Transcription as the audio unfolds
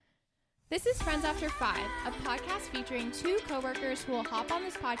This is Friends After 5, a podcast featuring two coworkers who will hop on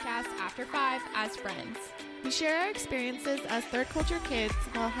this podcast after 5 as friends. We share our experiences as third culture kids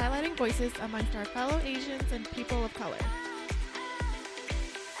while highlighting voices amongst our fellow Asians and people of color.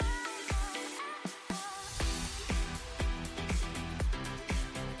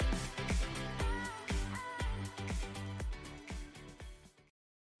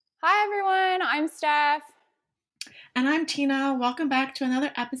 Hi everyone, I'm Steph. And I'm Tina. Welcome back to another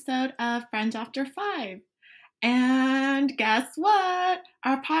episode of Friends After 5. And guess what?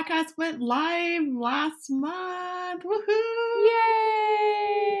 Our podcast went live last month. Woohoo!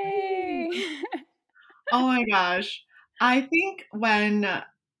 Yay! Oh my gosh. I think when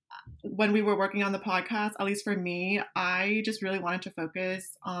we were working on the podcast, at least for me, I just really wanted to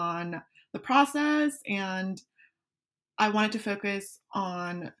focus on the process, and I wanted to focus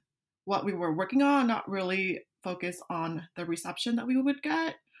on what we were working on, not really focus on the reception that we would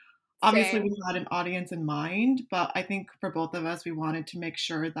get. Obviously, we had an audience in mind, but I think for both of us, we wanted to make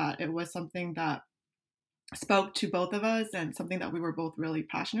sure that it was something that spoke to both of us and something that we were both really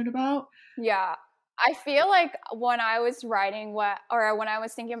passionate about. Yeah. I feel like when I was writing when I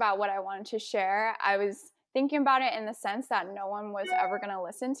was thinking about what I wanted to share, I was thinking about it in the sense that no one was ever going to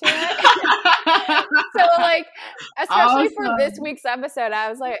listen to it. So like, especially for this week's episode, I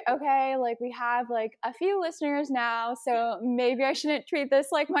was like, okay, like we have like a few listeners now, so maybe I shouldn't treat this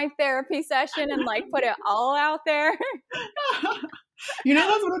like my therapy session and like put it all out there. You know,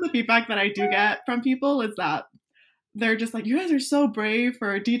 that's one of the feedback that I do get from people is that they're just like, you guys are so brave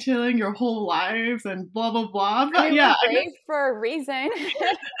for detailing your whole lives and blah, blah, blah. But I mean, yeah. We're brave for a reason.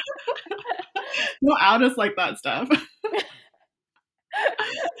 Don't out us like that stuff.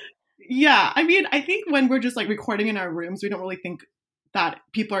 Yeah, I mean, I think when we're just like recording in our rooms, we don't really think that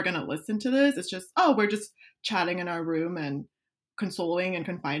people are going to listen to this. It's just, oh, we're just chatting in our room and consoling and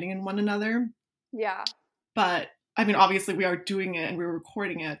confiding in one another. Yeah. But I mean, obviously we are doing it and we're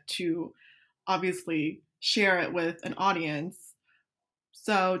recording it to obviously share it with an audience.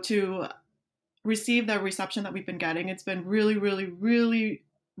 So to receive the reception that we've been getting, it's been really, really, really,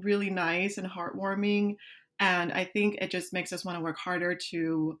 really nice and heartwarming. And I think it just makes us want to work harder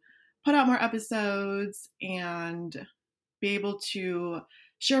to put out more episodes and be able to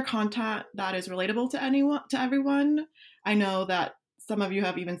share content that is relatable to everyone. I know that some of you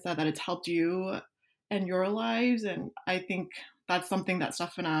have even said that it's helped you in your lives, and I think that's something that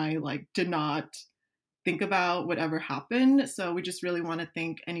Steph and I like did not think about would ever happen. So we just really want to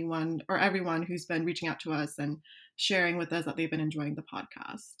thank anyone or everyone who's been reaching out to us and sharing with us that they've been enjoying the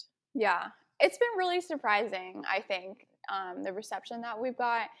podcast. Yeah, it's been really surprising, I think, the reception that we've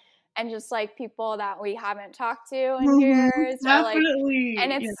got, and just like people that we haven't talked to in years. Definitely.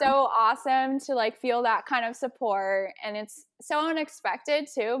 And it's so awesome to like feel that kind of support, and it's so unexpected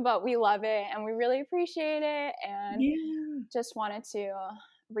too, but we love it and we really appreciate it, and just wanted to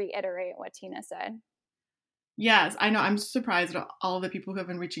reiterate what Tina said. Yes, I know. I'm surprised at all the people who have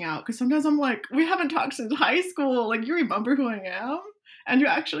been reaching out, because sometimes I'm like, we haven't talked since high school. Like, you remember who I am? And you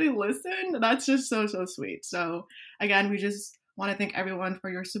actually listen? That's just so, so sweet. So again, we just want to thank everyone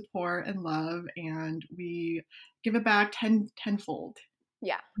for your support and love, and we give it back tenfold.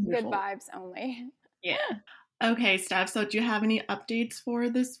 Yeah, Wonderful. Good vibes only. Yeah. Okay, Steph, so do you have any updates for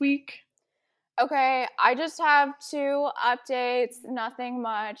this week? Okay, I just have 2 updates, nothing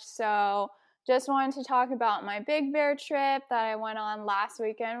much. So just wanted to talk about my Big Bear trip that I went on last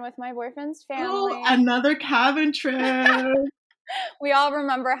weekend with my boyfriend's family. Oh, another cabin trip. We all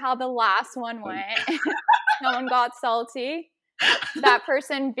remember how the last one went. No one got salty. That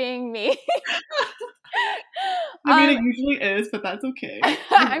person being me. I mean, it usually is, but that's okay.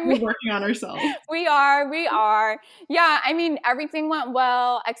 We're working on ourselves. We are. Yeah, I mean, everything went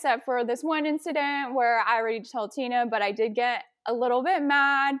well, except for this one incident where I already told Tina, but I did get a little bit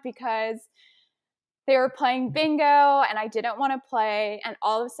mad because they were playing bingo and I didn't want to play. And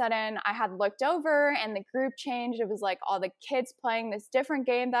all of a sudden I had looked over and the group changed. It was like all the kids playing this different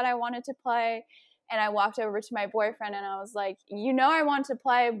game that I wanted to play. And I walked over to my boyfriend and I was like, you know, I want to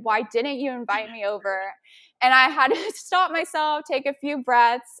play. Why didn't you invite me over? And I had to stop myself, take a few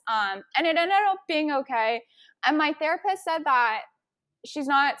breaths. And it ended up being okay. And my therapist said that she's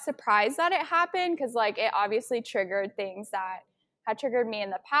not surprised that it happened, because like it obviously triggered things that had triggered me in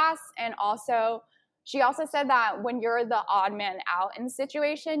the past. And also, she also said that when you're the odd man out in the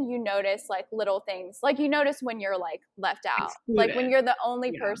situation, you notice like little things. Like you notice when you're like left out. Excluded. Like when you're the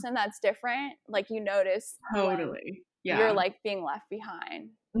only person that's different, like you notice totally. You're like being left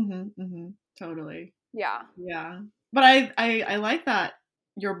behind. Totally. Yeah. Yeah. But I like that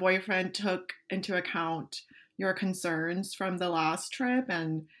your boyfriend took into account your concerns from the last trip,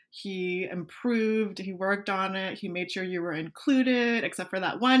 and he improved, he worked on it, he made sure you were included, except for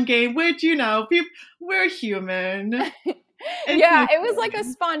that one game, which, we're human. It's Yeah, it was like a okay.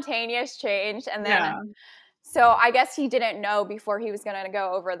 spontaneous change. And then, Yeah. so I guess he didn't know before he was going to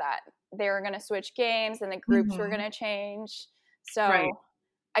go over that they were going to switch games and the groups were going Hmm. to change. Right. So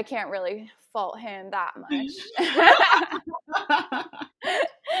I can't really fault him that much.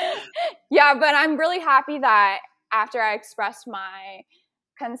 Yeah, but I'm really happy that after I expressed my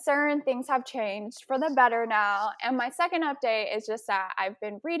concern, things have changed for the better now. And my second update is just that I've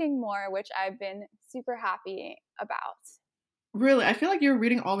been reading more, which I've been super happy about. Really, I feel like you're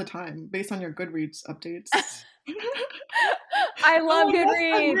reading all the time based on your Goodreads updates. I Oh love my gosh,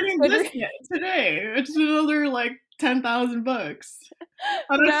 I'm Goodreads. reading this yet today. It's another like 10,000 books.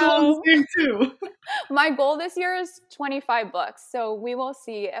 And I still on the No, same too. my goal this year is 25 books, so we will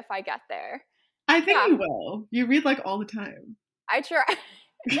see if I get there. I think Yeah, you will. You read like all the time. I try.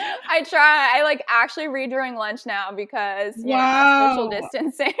 I try. I like actually read during lunch now because, social Wow.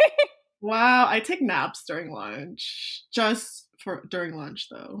 distancing. Wow. I take naps during lunch. Just for during lunch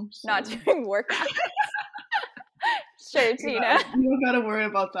though. Not So during work hours. Sure, yeah, Tina. you don't gotta worry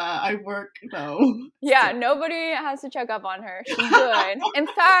about that. I work though. Yeah, So. nobody has to check up on her. She's good. In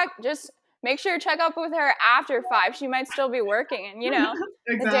fact, just make sure to check up with her after 5. She might still be working, and the day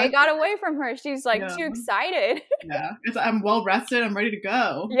Exactly. got away from her. She's like Yeah. too excited. Yeah. I'm well rested. I'm ready to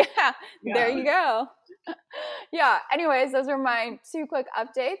go. Yeah, there Yeah. you go. Yeah, anyways, those are my 2 quick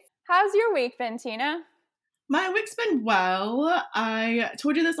updates. How's your week been, Tina? My week's been well. I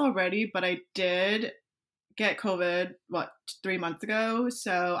told you this already, but I did get COVID, 3 months ago.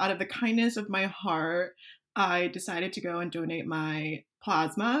 So, out of the kindness of my heart, I decided to go and donate my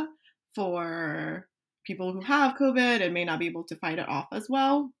plasma for people who have COVID and may not be able to fight it off as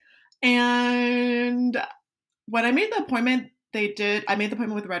well. And when I made the appointment, I made the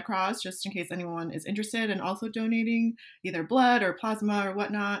appointment with Red Cross just in case anyone is interested in also donating either blood or plasma or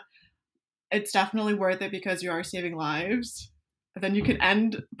whatnot. It's definitely worth it because you are saving lives. And then you can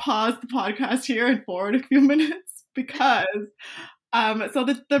pause the podcast here and forward a few minutes because, so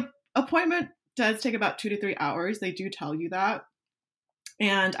the appointment does take about 2 to 3 hours. They do tell you that.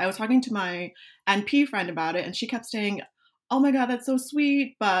 And I was talking to my NP friend about it, and she kept saying, "Oh my God, that's so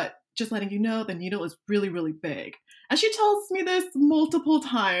sweet, but just letting you know, the needle is really, really big." And she tells me this multiple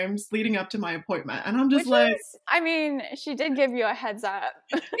times leading up to my appointment. And I'm just Which like, is, I mean, she did give you a heads up.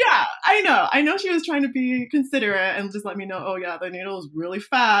 yeah, I know. I know she was trying to be considerate and just let me know, oh yeah, the needle is really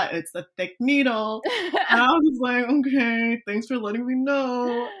fat. It's a thick needle. And I was just like, okay, thanks for letting me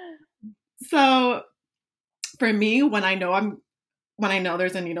know. So for me, when I know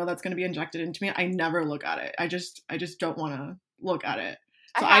there's a needle that's going to be injected into me, I never look at it. I just don't want to look at it.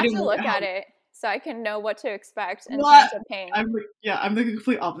 I So I have didn't to look look at how at it so I can know what to expect in what terms of pain. I'm the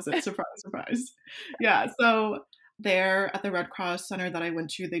complete opposite. Surprise, surprise. Yeah, so there at the Red Cross Center that I went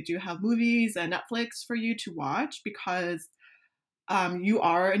to, they do have movies and Netflix for you to watch because you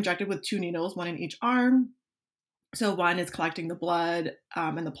are injected with 2 needles, one in each arm. So one is collecting the blood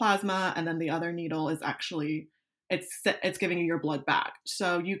and the plasma, and then the other needle is actually it's giving you your blood back.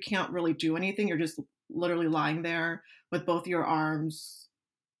 So you can't really do anything. You're just literally lying there with both your arms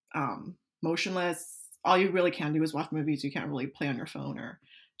motionless. All you really can do is watch movies. You can't really play on your phone or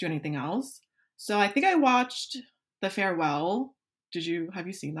do anything else. So I think I watched The Farewell. Have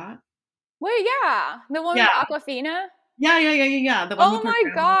you seen that? Wait, yeah, the one with Yeah. Aquafina. Yeah. The one Oh with her my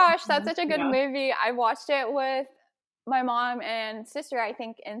grandma. gosh, that's such a good Yeah. movie. I watched it with my mom and sister, I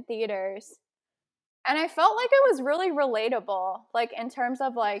think, in theaters. And I felt like it was really relatable, like in terms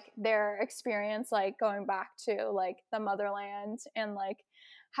of like their experience, like going back to like the motherland and like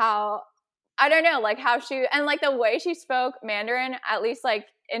how, I don't know, like how she, and like the way she spoke Mandarin, at least like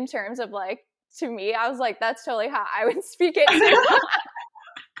in terms of like, to me, I was like, that's totally how I would speak it too.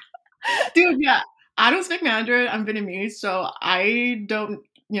 Dude, yeah. I don't speak Mandarin. I'm Vietnamese, so I don't,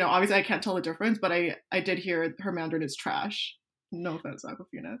 obviously I can't tell the difference, but I did hear her Mandarin is trash. No offense,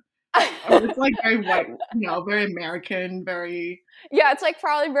 Aquafina. It's like very white, very American, very. Yeah, it's like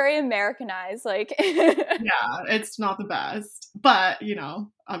probably very Americanized. Like, Yeah, it's not the best. But,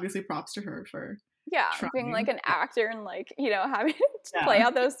 obviously props to her for yeah, being trying. like an actor and like, having to Yeah. play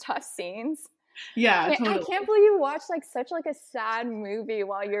out those tough scenes. Yeah, I totally. can't believe you watched like such like a sad movie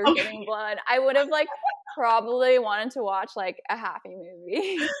while you're getting blood. I would have like probably wanted to watch like a happy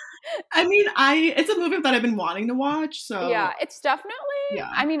movie. I mean, it's a movie that I've been wanting to watch, so Yeah, it's definitely, yeah.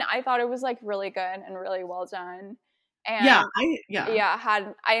 I mean, I thought it was like really good and really well done. And Yeah,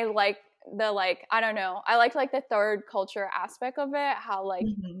 I like the like, I don't know, I liked like the third culture aspect of it, how like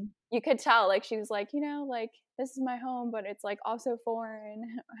you could tell, like, she was like, like, this is my home, but it's like also foreign.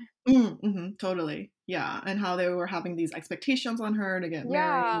 Totally. Yeah. And how they were having these expectations on her to get married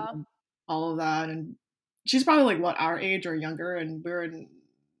Yeah. and all of that. And she's probably like what, our age or younger, and we're in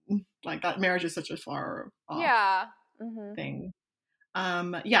like that marriage is such a far off Yeah. Hmm. thing.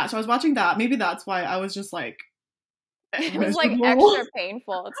 Yeah, so I was watching that. Maybe that's why I was just like It was like miserable. extra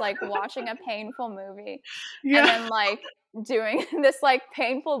painful. It's like watching a painful movie and Yeah. then like doing this like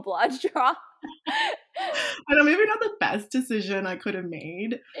painful blood draw. I know, maybe not the best decision I could have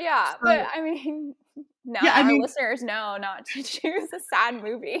made. Yeah, but So I mean, yeah, now I our mean, listeners know not to choose a sad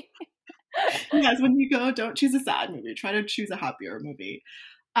movie. yes, when you go, don't choose a sad movie. Try to choose a happier movie.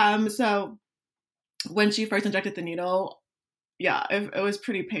 So when she first injected the needle, yeah, it was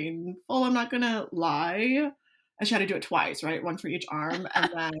pretty painful. I'm not gonna lie. And she had to do it twice, right? One for each arm, and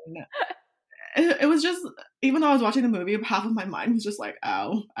then it was just, even though I was watching the movie, half of my mind was just like,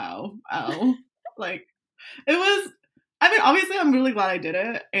 ow, ow, ow. Like, it was, I mean, obviously, I'm really glad I did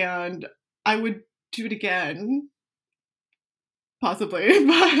it, and I would do it again, possibly,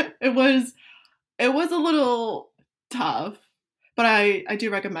 but it was a little tough. But I do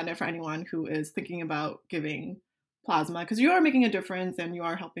recommend it for anyone who is thinking about giving plasma, because you are making a difference and you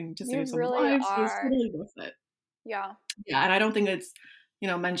are helping to You save someone's really life, so it's are. totally worth it. Yeah. Yeah, and I don't think it's,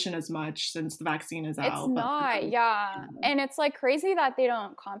 mentioned as much since the vaccine is It's out, but not, yeah. And it's like crazy that they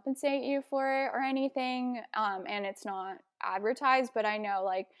don't compensate you for it or anything. And it's not advertised, but I know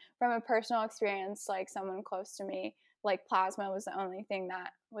like from a personal experience, like someone close to me, like plasma was the only thing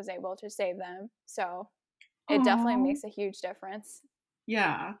that was able to save them. So it definitely oh, makes a huge difference.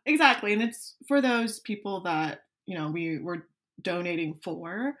 yeah, exactly. And it's for those people that, we were donating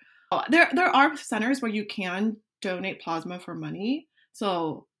for. There are centers where you can donate plasma for money.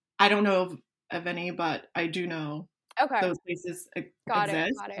 So I don't know of any, but I do know Okay. those places Got it.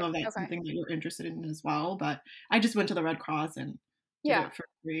 exist. Got it. So if that's Okay. something that you're interested in as well. But I just went to the Red Cross and did Yeah. it for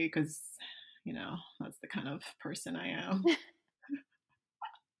free because, that's the kind of person I am.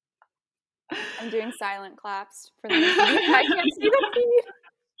 I'm doing silent claps for those of you that can't see the feed.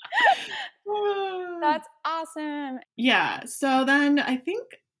 That's awesome. Yeah, so then I think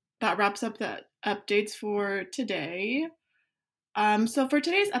that wraps up the updates for today. So for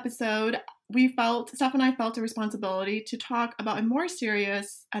today's episode, Steph and I felt a responsibility to talk about a more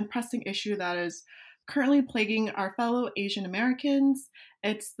serious and pressing issue that is currently plaguing our fellow Asian Americans.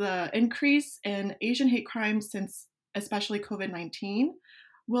 It's the increase in Asian hate crimes since especially COVID-19.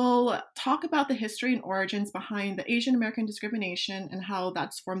 We'll talk about the history and origins behind the Asian American discrimination and how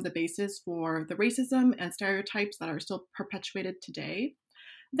that's formed the basis for the racism and stereotypes that are still perpetuated today.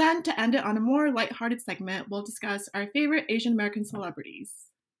 Then, to end it on a more lighthearted segment, we'll discuss our favorite Asian American celebrities.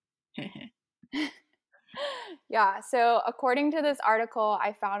 Yeah, so according to this article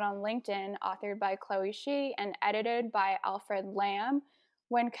I found on LinkedIn, authored by Chloe Shi and edited by Alfred Lamb,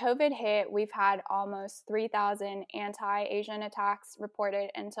 when COVID hit, we've had almost 3,000 anti Asian attacks reported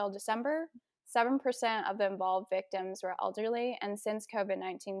until December. 7% of the involved victims were elderly, and since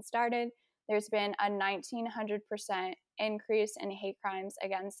COVID-19 started, there's been a 1,900% increase in hate crimes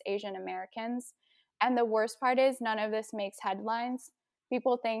against Asian Americans. And the worst part is, none of this makes headlines.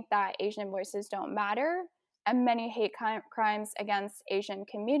 People think that Asian voices don't matter, and many hate crimes against Asian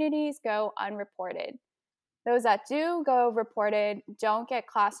communities go unreported. Those that do go reported don't get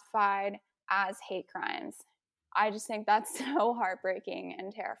classified as hate crimes. I just think that's so heartbreaking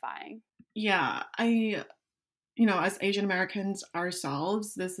and terrifying. Yeah, as Asian Americans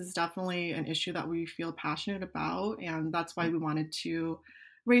ourselves, this is definitely an issue that we feel passionate about, and that's why we wanted to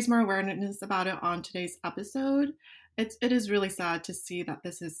raise more awareness about it on today's episode. It is really sad to see that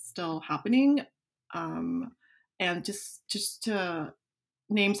this is still happening, and just to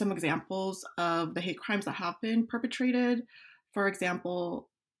name some examples of the hate crimes that have been perpetrated. For example,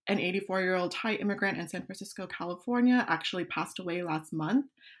 an 84-year-old Thai immigrant in San Francisco, California, actually passed away last month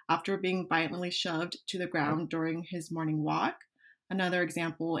after being violently shoved to the ground during his morning walk. Another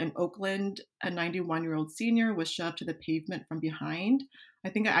example, in Oakland, a 91-year-old senior was shoved to the pavement from behind. I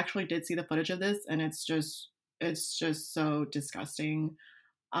think I actually did see the footage of this, and it's just so disgusting.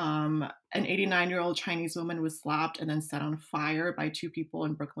 An 89-year-old Chinese woman was slapped and then set on fire by two people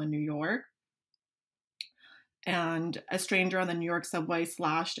in Brooklyn, New York. And a stranger on the New York subway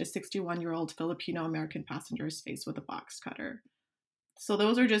slashed a 61-year-old Filipino American passenger's face with a box cutter. So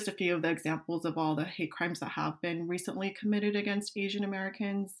those are just a few of the examples of all the hate crimes that have been recently committed against Asian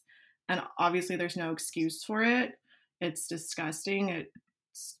Americans. And obviously there's no excuse for it. It's disgusting.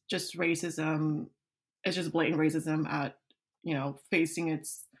 It's just racism. It's just blatant racism at, facing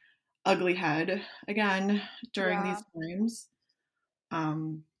its ugly head again during Yeah. these times.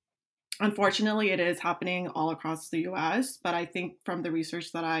 Um, Unfortunately, it is happening all across the US, but I think from the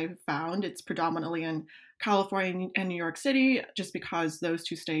research that I found, it's predominantly in California and New York City, just because those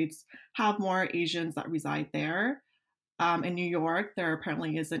two states have more Asians that reside there. In New York, there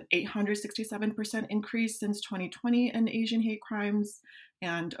apparently is an 867% increase since 2020 in Asian hate crimes.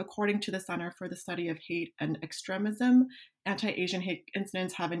 And according to the Center for the Study of Hate and Extremism, anti Asian hate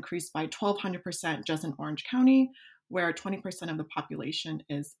incidents have increased by 1,200% just in Orange County, where 20% of the population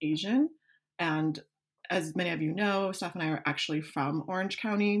is Asian. And as many of you know, Steph and I are actually from Orange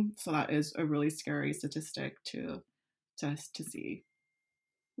County. So that is a really scary statistic to see.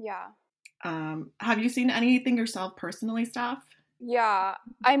 Yeah. Have you seen anything yourself personally, Steph? Yeah.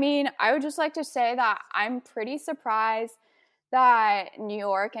 I mean, I would just like to say that I'm pretty surprised that New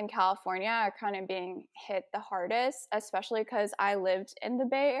York and California are kind of being hit the hardest, especially because I lived in the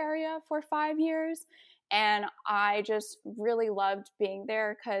Bay Area for 5 years. And I just really loved being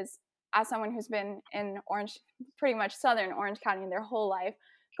there because, as someone who's been in Orange, pretty much Southern Orange County their whole life,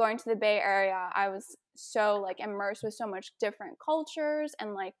 going to the Bay Area, I was so like immersed with so much different cultures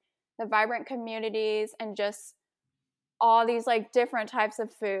and like the vibrant communities and just all these like different types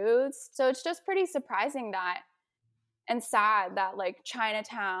of foods. So it's just pretty surprising that and sad that like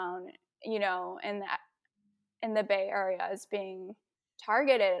Chinatown, in the Bay Area is being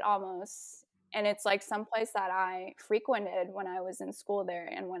targeted almost. And it's like someplace that I frequented when I was in school there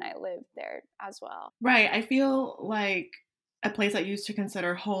and when I lived there as well. Right. I feel like a place that used to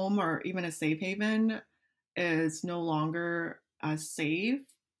consider home or even a safe haven is no longer as safe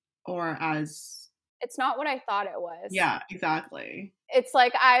or as, It's not what I thought it was. yeah, exactly. It's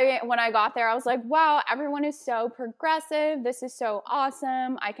like when I got there, I was like, wow, everyone is so progressive. This is so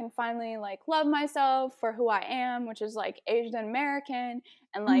awesome. I can finally like love myself for who I am, which is like Asian American,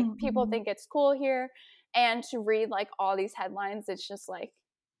 and like people think it's cool here. And to read like all these headlines, it's just like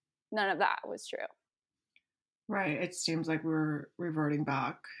none of that was true. Right. It seems like we're reverting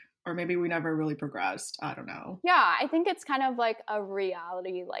back, or maybe we never really progressed. I don't know. Yeah, I think it's kind of like a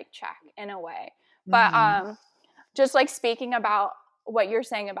reality like check in a way. But just like speaking about what you're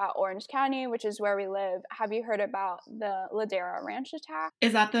saying about Orange County, which is where we live, have you heard about the Ladera Ranch attack?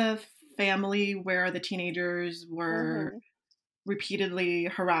 Is that the family where the teenagers were repeatedly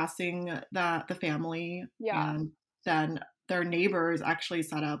harassing the family? Yeah. And then their neighbors actually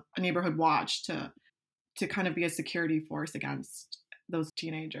set up a neighborhood watch to kind of be a security force against those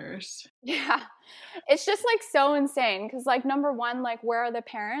teenagers. Yeah. It's just like so insane because like number one, like where are the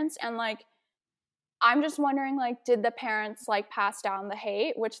parents? And like I'm just wondering, like, did the parents like pass down the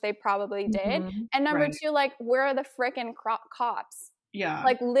hate, which they probably did? And number Right. two, like, where are the freaking cops? Yeah.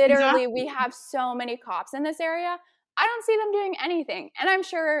 Like, literally, Exactly. we have so many cops in this area. I don't see them doing anything. And I'm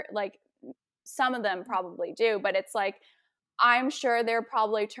sure, like, some of them probably do, but it's like, I'm sure they're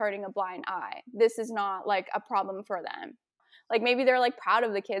probably turning a blind eye. This is not like a problem for them. Like, maybe they're like proud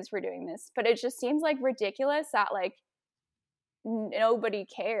of the kids for doing this, but it just seems like ridiculous that, like, nobody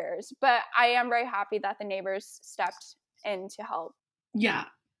cares. But I am very happy that the neighbors stepped in to help. Yeah,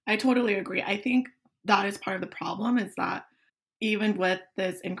 I totally agree. I think that is part of the problem is that even with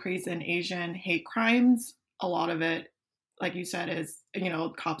this increase in Asian hate crimes, a lot of it, like you said, is,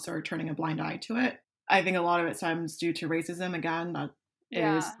 cops are turning a blind eye to it. I think a lot of it stems due to racism. Again, that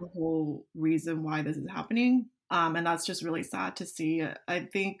is the whole reason why this is happening. And that's just really sad to see. I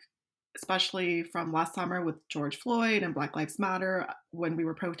think, especially from last summer with George Floyd and Black Lives Matter, when we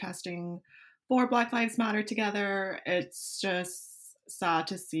were protesting for Black Lives Matter together, it's just sad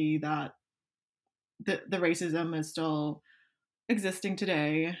to see that the racism is still existing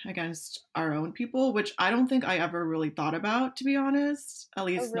today against our own people, which I don't think I ever really thought about, to be honest. At Oh,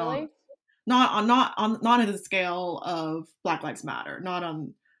 least really? not on the scale of Black Lives Matter,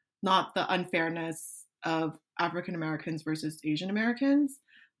 not the unfairness of African Americans versus Asian Americans.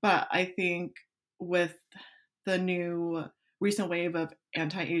 But I think with the new recent wave of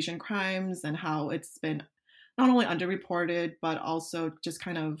anti-Asian crimes and how it's been not only underreported, but also just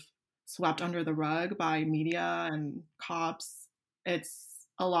kind of swept under the rug by media and cops, it's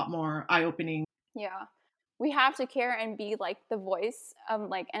a lot more eye-opening. Yeah. We have to care and be like the voice of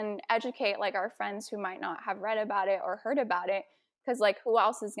like and educate like our friends who might not have read about it or heard about it, because like who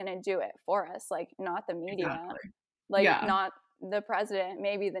else is going to do it for us? Like not the media, Exactly. like Yeah. not the president.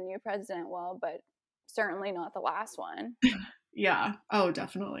 Maybe the new president will, but certainly not the last one. Yeah. Oh,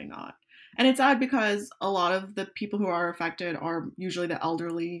 definitely not. And it's sad because a lot of the people who are affected are usually the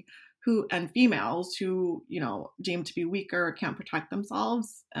elderly who and females who, deemed to be weaker, can't protect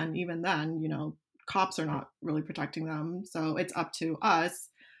themselves. And even then, cops are not really protecting them. So it's up to us,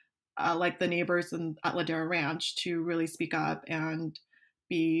 like the neighbors at Ladera Ranch, to really speak up and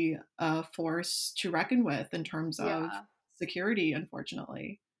be a force to reckon with in terms of Yeah. security,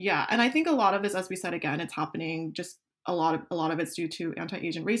 unfortunately. Yeah, and I think a lot of this, as we said again, it's happening just a lot of it's due to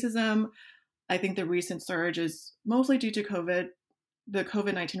anti-Asian racism. I think the recent surge is mostly due to COVID, the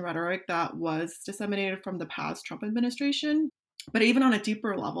COVID-19 rhetoric that was disseminated from the past Trump administration. But even on a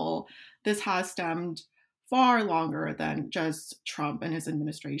deeper level, this has stemmed far longer than just Trump and his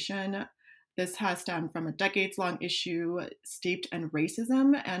administration. This has stemmed from a decades long issue steeped in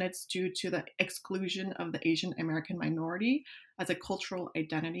racism, and it's due to the exclusion of the Asian American minority as a cultural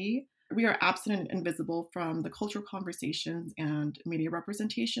identity. We are absent and invisible from the cultural conversations and media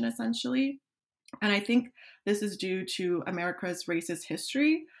representation, essentially. And I think this is due to America's racist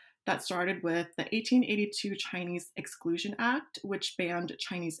history that started with the 1882 Chinese Exclusion Act, which banned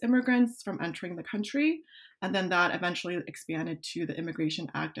Chinese immigrants from entering the country. And then that eventually expanded to the Immigration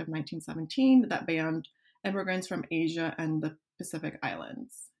Act of 1917 that banned immigrants from Asia and the Pacific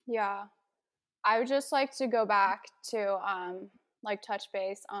Islands. Yeah. I would just like to go back to like touch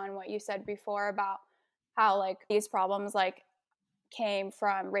base on what you said before about how like these problems like came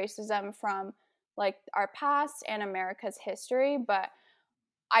from racism from like our past and America's history. But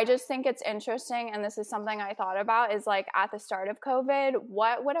I just think it's interesting, and this is something I thought about, is like at the start of COVID,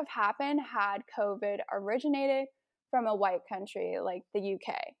 what would have happened had COVID originated from a white country like the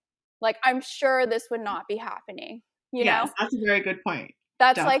UK? Like, I'm sure this would not be happening, you know? Yes, that's a very good point.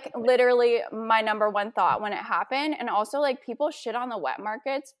 That's like Definitely. literally my number one thought when it happened. And also, like, people shit on the wet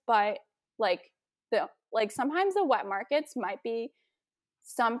markets, but like, sometimes the wet markets might be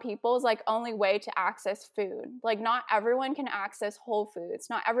some people's like only way to access food. Like, not everyone can access Whole Foods.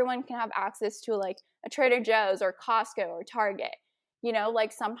 Not everyone can have access to like a Trader Joe's or Costco or Target. You know,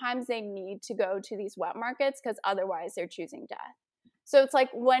 like sometimes they need to go to these wet markets because otherwise they're choosing death. So it's like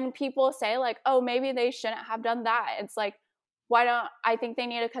when people say like, oh, maybe they shouldn't have done that. It's like, why don't I think they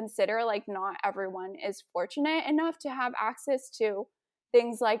need to consider like not everyone is fortunate enough to have access to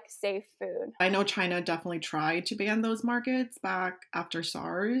things like safe food. I know China definitely tried to ban those markets back after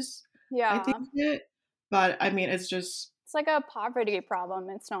SARS, I Yeah. think it. But I mean, it's just It's like a poverty problem.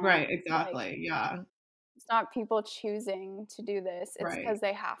 It's not right, like exactly. Yeah, it's not people choosing to do this. It's right, because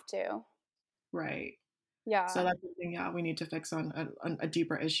they have to. right. So Yeah. that's something, yeah, we need to fix on a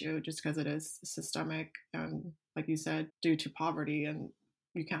deeper issue just because it is systemic and, like you said, due to poverty, and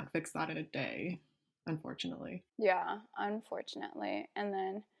you can't fix that in a day, unfortunately. Yeah. Unfortunately. And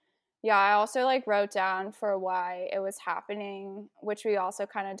then, yeah, I also like wrote down for why it was happening, which we also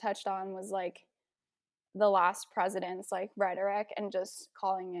kind of touched on, was like the last president's like rhetoric and just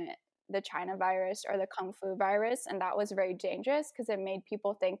calling it the China virus or the Kung Fu virus. And that was very dangerous because it made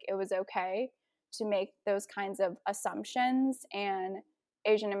people think it was okay to make those kinds of assumptions. And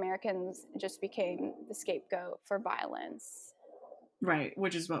Asian Americans just became the scapegoat for violence. Right,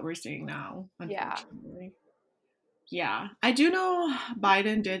 which is what we're seeing now, Yeah. unfortunately. Yeah, I do know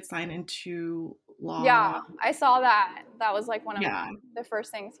Biden did sign into law. Yeah. I saw that. That was like one of Yeah, the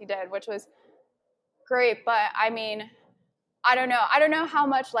first things he did, which was great. But I mean, I don't know. I don't know how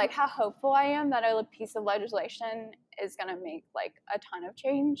much like how hopeful I am that a piece of legislation is gonna make like a ton of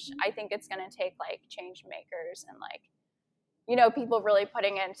change. I think it's gonna take like change makers and like people really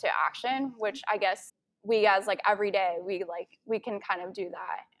putting it into action, which I guess we as like every day we can kind of do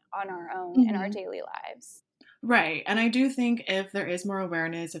that on our own in our hmm daily lives. right. And I do think if there is more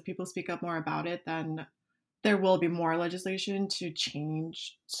awareness, if people speak up more about it, then there will be more legislation to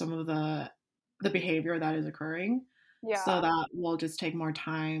change some of the behavior that is occurring. So Yeah. that will just take more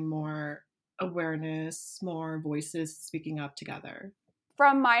time, more awareness, more voices speaking up together.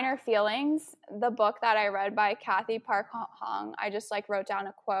 From Minor Feelings, the book that I read by Kathy Park Hong, I just like wrote down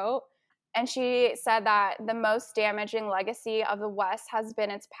a quote. And she said that the most damaging legacy of the West has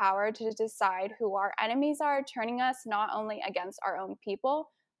been its power to decide who our enemies are, turning us not only against our own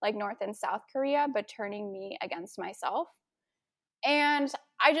people, like North and South Korea, but turning me against myself. And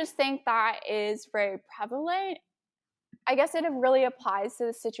I just think that is very prevalent. I guess it really applies to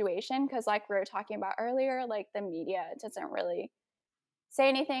the situation because, like we were talking about earlier, like the media doesn't really say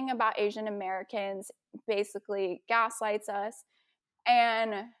anything about Asian Americans, basically gaslights us.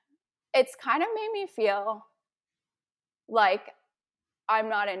 And it's kind of made me feel like I'm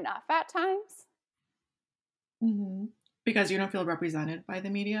not enough at times. hmm Because you don't feel represented by the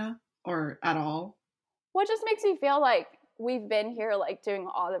media or at all. What just makes me feel like we've been here like doing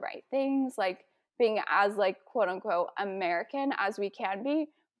all the right things, like being as like quote unquote American as we can be,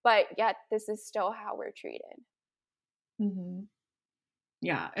 but yet this is still how we're treated. hmm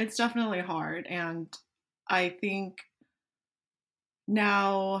Yeah, it's definitely hard. And I think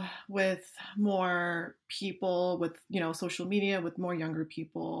now with more people, with social media, with more younger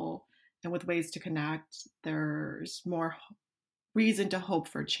people, and with ways to connect, there's more reason to hope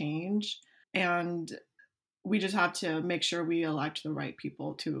for change. And we just have to make sure we elect the right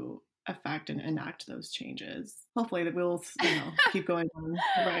people to affect and enact those changes. Hopefully that we'll, keep going on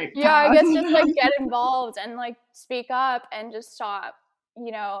the right Yeah, I path. guess just like get involved and like speak up and just stop,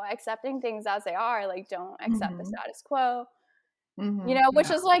 accepting things as they are. Like, don't accept the Hmm. status quo, Hmm. which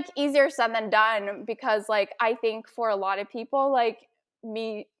Yeah. is like easier said than done, because like I think for a lot of people, like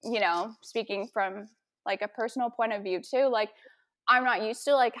me, speaking from like a personal point of view too, like I'm not used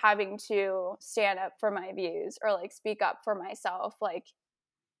to like having to stand up for my views or like speak up for myself. Like,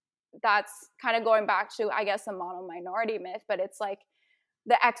 that's kind of going back to, I guess, the model minority myth, but it's like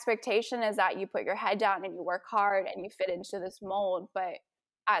the expectation is that you put your head down and you work hard and you fit into this mold, but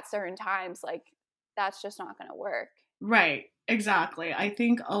at certain times, like, that's just not going to work. Right, exactly. I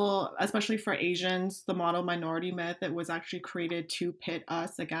think, especially for Asians, the model minority myth, it was actually created to pit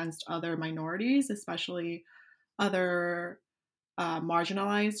us against other minorities, especially other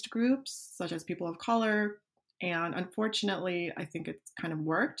marginalized groups, such as people of color. And unfortunately, I think it's kind of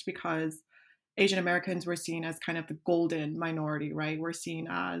worked because Asian Americans were seen as kind of the golden minority, right? We're seen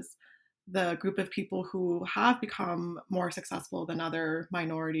as the group of people who have become more successful than other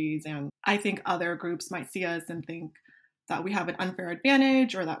minorities. And I think other groups might see us and think that we have an unfair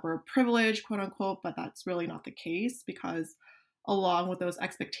advantage or that we're privileged, quote unquote, but that's really not the case because along with those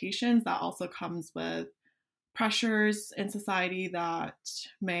expectations, that also comes with pressures in society that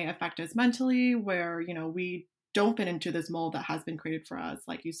may affect us mentally, where, we don't fit into this mold that has been created for us,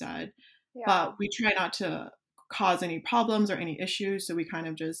 like you said, Yeah. but we try not to cause any problems or any issues. So we kind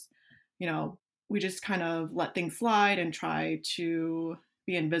of just, you know, we just kind of let things slide and try to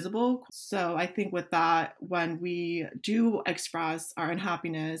be invisible. So I think with that, when we do express our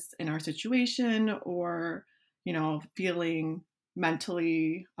unhappiness in our situation or, feeling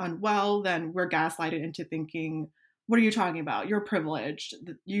mentally unwell, then we're gaslighted into thinking, what are you talking about? You're privileged.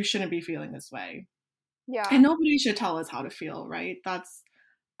 You shouldn't be feeling this way. And Yeah. nobody should tell us how to feel, right? That's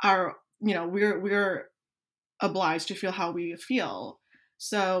our, we're obliged to feel how we feel.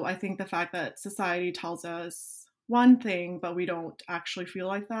 So I think the fact that society tells us one thing, but we don't actually feel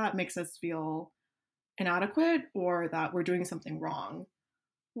like that makes us feel inadequate or that we're doing something wrong.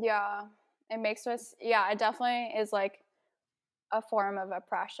 Yeah. It makes us, yeah, it definitely is like a form of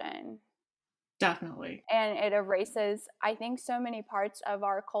oppression. Definitely. And it erases, I think, so many parts of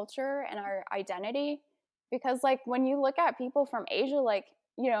our culture and our identity. Because, like, when you look at people from Asia, like,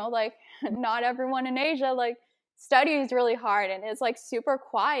 like, not everyone in Asia, like, studies really hard and is, like, super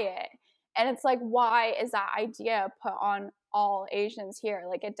quiet. And it's like, why is that idea put on all Asians here?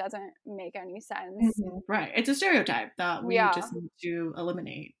 Like, it doesn't make any sense. Mhm. Right. It's a stereotype that we Yeah. just need to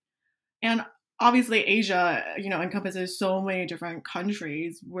eliminate. And obviously, Asia, encompasses so many different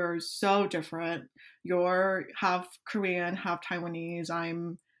countries. We're so different. You're half Korean, half Taiwanese.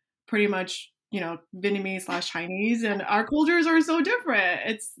 I'm pretty much, Vietnamese slash Chinese, and our cultures are so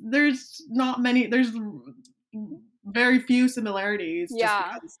different. There's very few similarities just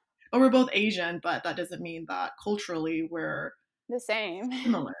Yeah. because, but we're both Asian, but that doesn't mean that culturally we're The same.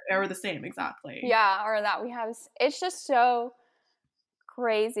 similar or the same exactly. Yeah. Or that we have, it's just so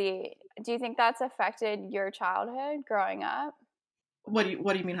crazy. Do you think that's affected your childhood growing up? What do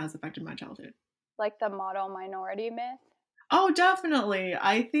you mean has affected my childhood? Like the model minority myth? Oh, definitely.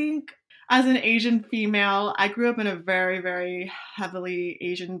 I think as an Asian female, I grew up in a very, very heavily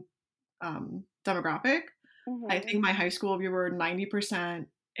Asian demographic. I Mm-hmm. think my high school, we were 90%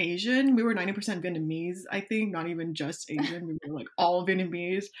 Asian. We were 90% Vietnamese, I think, not even just Asian. We were like all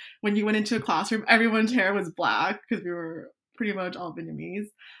Vietnamese. When you went into a classroom, everyone's hair was black because we were pretty much all Vietnamese.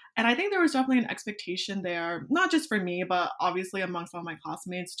 And I think there was definitely an expectation there, not just for me, but obviously amongst all my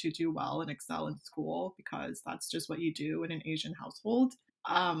classmates to do well and excel in school because that's just what you do in an Asian household.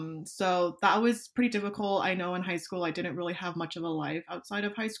 So that was pretty difficult. I know in high school I didn't really have much of a life outside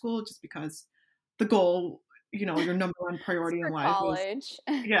of high school just because the goal, your number one It's priority in for life was,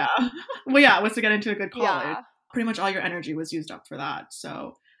 college. yeah, well, yeah, was to get into a good college. Yeah. Pretty much all your energy was used up for that.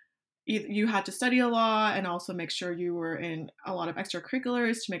 So you had to study a lot and also make sure you were in a lot of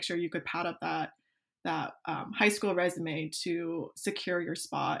extracurriculars to make sure you could pad up that high school resume to secure your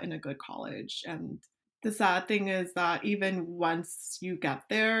spot in a good college. And the sad thing is that even once you get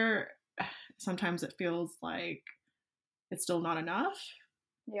there, sometimes it feels like it's still not enough.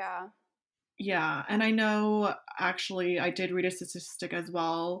 Yeah. Yeah, and I know actually I did read a statistic as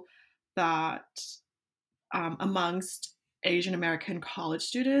well that amongst Asian American college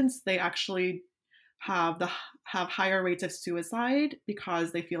students, they actually have higher rates of suicide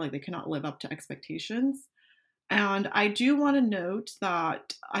because they feel like they cannot live up to expectations. And I do want to note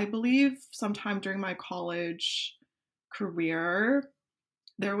that I believe sometime during my college career,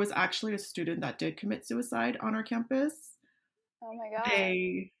 there was actually a student that did commit suicide on our campus. Oh my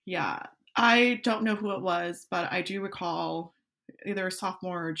God. Yeah, I don't know who it was, but I do recall either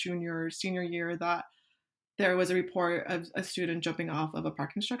sophomore or junior or senior year that there was a report of a student jumping off of a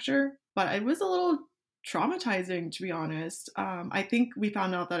parking structure. But it was a little traumatizing, to be honest. I think we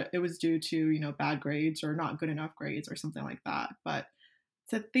found out that it was due to, bad grades or not good enough grades or something like that. But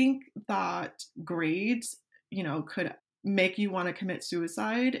to think that grades, could make you want to commit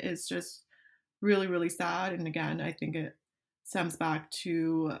suicide is just really, really sad. And again, I think it stems back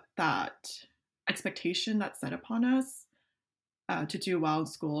to that expectation that's set upon us to do well in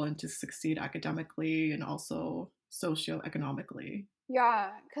school and to succeed academically and also socioeconomically. Yeah,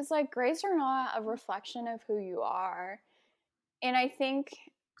 because like grades are not a reflection of who you are. And I think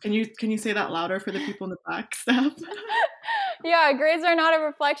Can you say that louder for the people in the back, Steph? yeah, grades are not a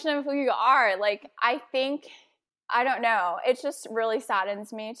reflection of who you are. Like I think I don't know. It just really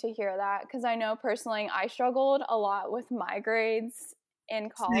saddens me to hear that because I know personally I struggled a lot with my grades in Same.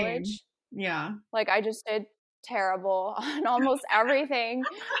 college. Yeah. Like I just did terrible on almost everything.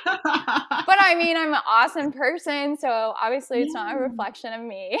 But I mean, I'm an awesome person, so obviously it's not a Yeah. reflection of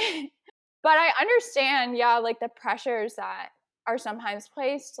me. But I understand, yeah, like the pressures that are sometimes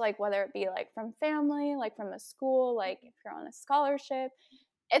placed, like whether it be like from family, like from a school, like if you're on a scholarship,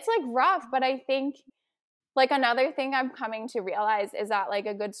 it's like rough. But I think like another thing I'm coming to realize is that like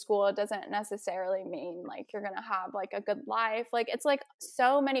a good school doesn't necessarily mean like you're gonna have like a good life. Like it's like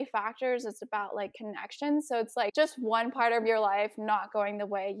so many factors. It's about like connections. So it's like just one part of your life not going the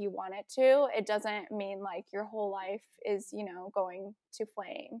way you want it to. It doesn't mean like your whole life is, going to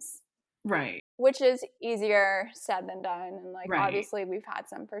flames. Right. Which is easier said than done. And like Right. obviously we've had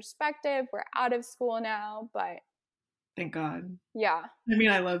some perspective. We're out of school now, but Thank God. yeah. I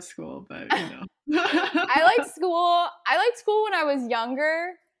mean, I love school, but I like school. I liked school when I was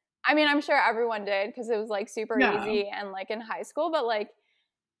younger. I mean, I'm sure everyone did because it was like super Yeah. easy and like in high school, but like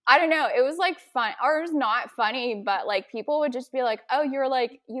I don't know, it was like fun or it was not funny, but like people would just be like, "Oh, you're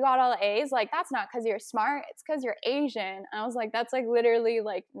like you got all the A's." Like that's not cuz you're smart, it's cuz you're Asian. And I was like, that's like literally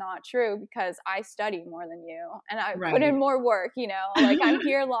like not true because I study more than you and I put in Right. more work, like I'm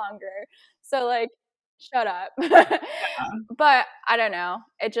here longer. So like shut up. But I don't know.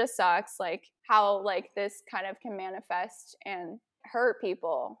 It just sucks like how like this kind of can manifest and hurt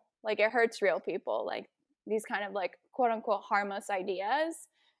people. Like it hurts real people. Like these kind of like quote unquote harmless ideas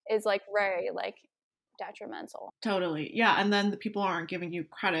is like very like detrimental. Totally. Yeah. And then the people aren't giving you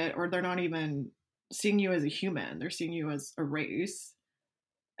credit or they're not even seeing you as a human. They're seeing you as a race.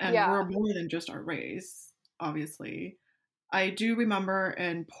 And Yeah. we're more than just our race, obviously. I do remember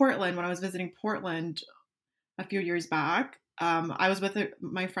in Portland, when I was visiting Portland a few years back, I was with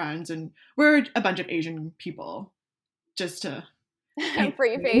my friends and we're a bunch of Asian people, just to paint the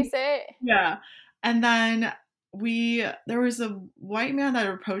Preface scene. it. Yeah. And then there was a white man that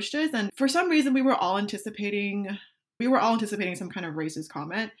approached us, and for some reason we were all anticipating some kind of racist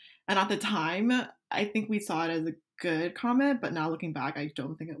comment. And at the time, I think we saw it as a good comment, but now looking back, I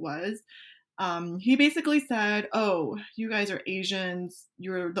don't think it was. He basically said, "Oh, you guys are Asians.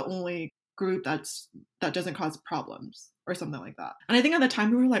 You're the only group that doesn't cause problems," or something like that. And I think at the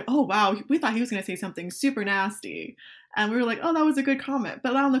time we were like, "Oh wow," we thought he was going to say something super nasty, and we were like, "Oh, that was a good comment."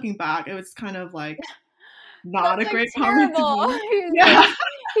 But now looking back, it was kind of like not That's a like great comment to terrible. make. He's like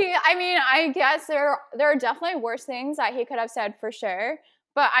Yeah, I mean, I guess there are definitely worse things that he could have said for sure.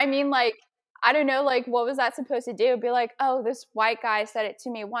 But I mean like I don't know, like what was that supposed to do? Be like, oh, this white guy said it to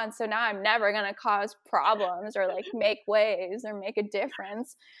me once, so now I'm never gonna cause problems or like make waves or make a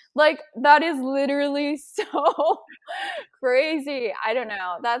difference. Like that is literally so crazy. I don't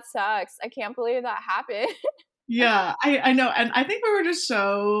know. That sucks. I can't believe that happened. yeah, I know, and I think we were just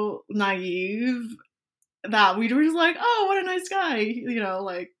so naive that we were just like, "Oh, what a nice guy,"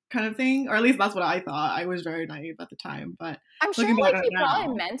 like kind of thing, or at least that's what I thought. I was very naive at the time, but I'm sure looking back like on it he probably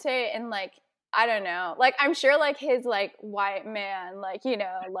now, meant it and like I don't know. Like I'm sure like his like white man, like,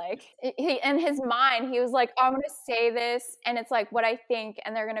 like he in his mind, he was like, oh, I'm gonna say this and it's like what I think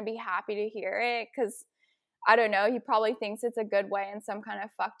and they're gonna be happy to hear it. Cause I don't know, he probably thinks it's a good way in some kind of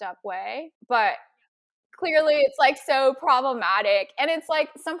fucked up way. But clearly it's like so problematic. And it's like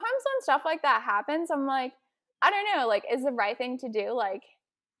sometimes when stuff like that happens, I'm like, I don't know, like is the right thing to do? Like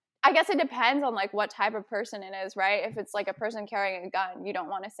I guess it depends on like what type of person it is, right? If it's like a person carrying a gun, you don't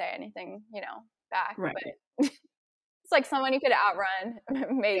want to say anything, back. right? But It's like someone you could outrun,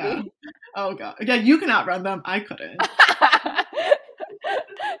 maybe. Yeah. Oh god. Yeah, you can outrun them. I couldn't.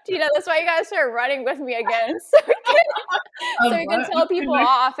 Tina, that's why you gotta start running with me again, so we can tell people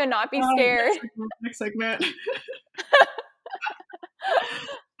off and not be scared. Next segment.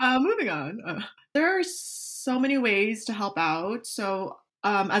 Moving on. There are so many ways to help out. So,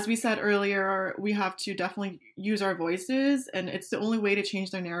 as we said earlier, we have to definitely use our voices, and it's the only way to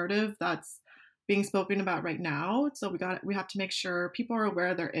change the narrative that's being spoken about right now. So we have to make sure people are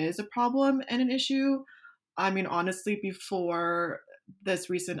aware there is a problem and an issue. I mean, honestly, before this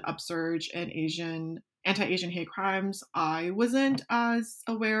recent upsurge in anti-Asian hate crimes, I wasn't as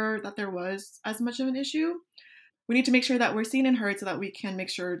aware that there was as much of an issue. We need to make sure that we're seen and heard so that we can make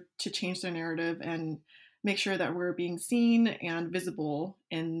sure to change the narrative and make sure that we're being seen and visible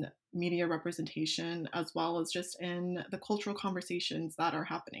in media representation as well as just in the cultural conversations that are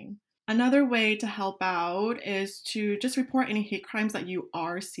happening. Another way to help out is to just report any hate crimes that you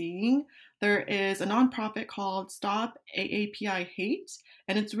are seeing. There is a nonprofit called Stop AAPI Hate,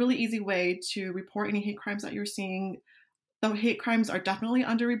 and it's a really easy way to report any hate crimes that you're seeing. The hate crimes are definitely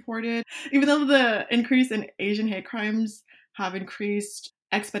underreported. Even though the increase in Asian hate crimes have increased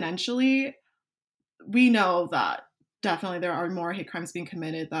exponentially, we know that definitely there are more hate crimes being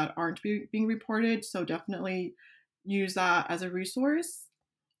committed that aren't being reported. So definitely use that as a resource.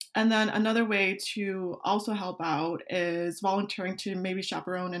 And then another way to also help out is volunteering to maybe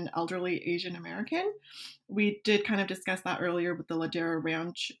chaperone an elderly Asian American. We did kind of discuss that earlier with the Ladera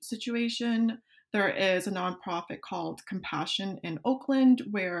Ranch situation. There is a nonprofit called Compassion in Oakland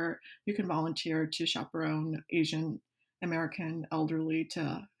where you can volunteer to chaperone Asian American elderly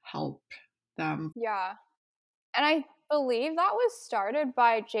to help them. Yeah. And I believe that was started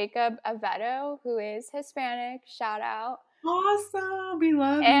by Jacob Avedo, who is Hispanic. Shout out. Awesome. We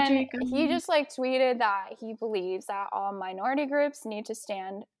love you, Jacob. He just tweeted that he believes that all minority groups need to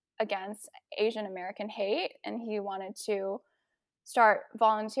stand against Asian American hate, and he wanted to start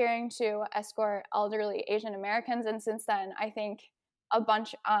volunteering to escort elderly Asian Americans. And since then, I think a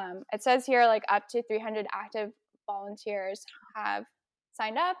bunch, it says here up to 300 active volunteers have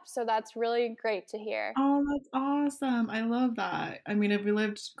signed up. So that's really great to hear. Oh, that's awesome. I love that. I mean, if we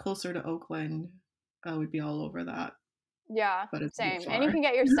lived closer to Oakland, I would be all over that. Yeah, but it's same. And you can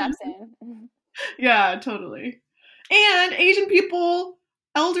get your steps in. Yeah, totally. And Asian people,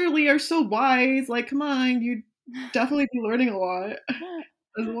 elderly, are so wise. Come on, you'd definitely be learning a lot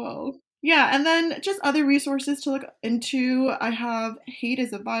as well. Yeah, and then just other resources to look into. I have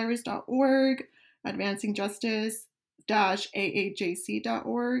hateisavirus.org,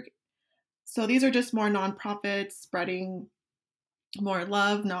 advancingjustice-aajc.org. So these are just more nonprofits spreading more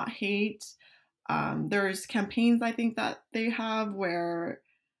love, not hate. There's campaigns I think that they have where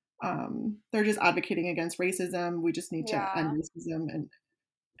they're just advocating against racism. We just need to end racism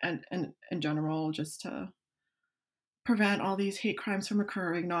and in general, just to prevent all these hate crimes from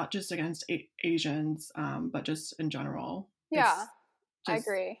occurring, not just against Asians, but just in general. Yeah, I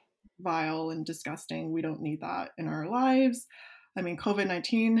agree. Vile and disgusting. We don't need that in our lives. I mean,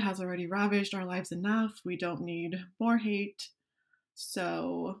 COVID-19 has already ravaged our lives enough. We don't need more hate.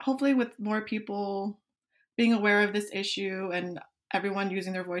 So hopefully with more people being aware of this issue and everyone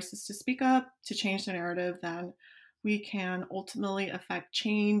using their voices to speak up, to change the narrative, then we can ultimately affect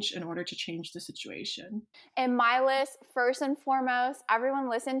change in order to change the situation. And my list, first and foremost, everyone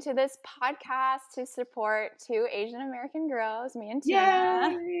listen to this podcast to support 2 Asian American girls, me and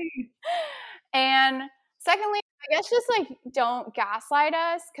Tina. Yay! And secondly, I guess just don't gaslight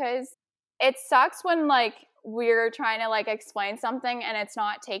us, because it sucks when we're trying to explain something and it's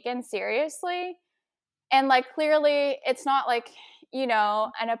not taken seriously. And clearly it's not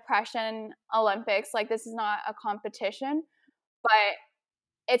an oppression Olympics. This is not a competition, but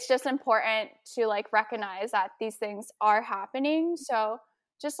it's just important to recognize that these things are happening. So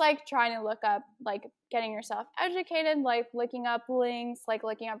just trying to look up, getting yourself educated, looking up links,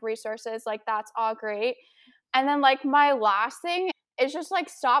 looking up resources, that's all great. And then my last thing is just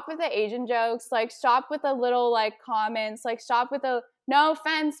stop with the Asian jokes, stop with the little comments, stop with the no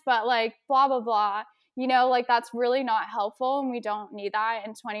offense, but blah, blah, blah. That's really not helpful, and we don't need that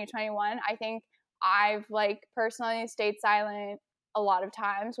in 2021. I think I've personally stayed silent a lot of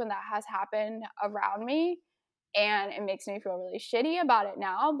times when that has happened around me, and it makes me feel really shitty about it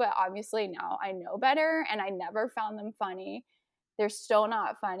now. But obviously now I know better, and I never found them funny. They're still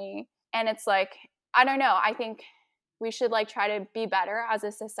not funny. And it's I don't know. I think we should try to be better as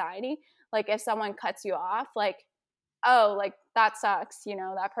a society. If someone cuts you off, oh, that sucks,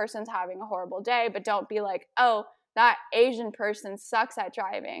 that person's having a horrible day, but don't be oh, that Asian person sucks at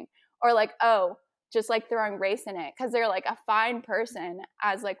driving, or oh, just like throwing race in it, because they're like a fine person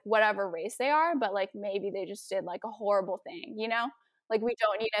as like whatever race they are, but like maybe they just did like a horrible thing, you know? Like we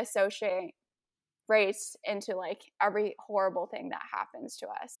don't need to associate race into like every horrible thing that happens to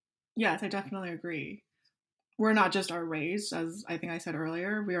us. Yes, I definitely agree. We're not just our race, as I think I said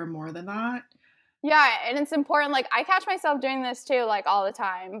earlier. We are more than that. Yeah, and it's important. Like I catch myself doing this too, like all the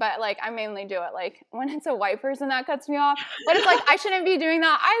time, but like I mainly do it like when it's a white person that cuts me off. But it's like I shouldn't be doing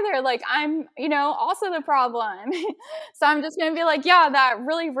that either. Like I'm, you know, also the problem. So I'm just gonna be like, yeah, that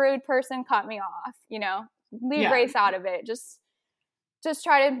really rude person cut me off. You know, leave race out of it. Just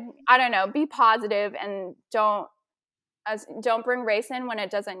try to, I don't know, be positive and don't bring race in when it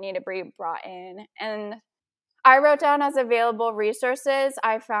doesn't need to be brought in. And I wrote down as available resources,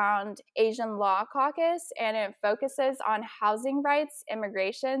 I found Asian Law Caucus, and it focuses on housing rights,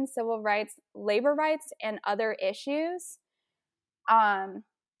 immigration, civil rights, labor rights, and other issues. And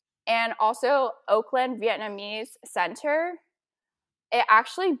also Oakland Vietnamese Center. It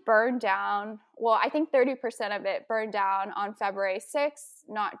actually burned down. Well, I think 30% of it burned down on February 6th,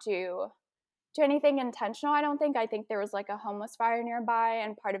 not due to anything intentional, I don't think. I think there was like a homeless fire nearby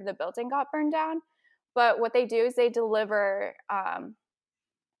and part of the building got burned down. But what they do is they deliver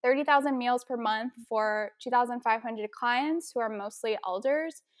 30,000 meals per month for 2,500 clients who are mostly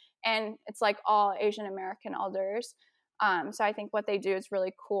elders. And it's like all Asian American elders. So I think what they do is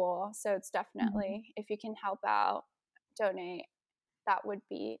really cool. So it's definitely, if you can help out, donate, that would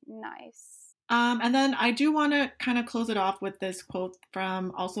be nice. And then I do want to kind of close it off with this quote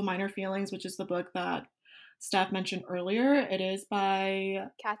from Also Minor Feelings, which is the book that Steph mentioned earlier. It is by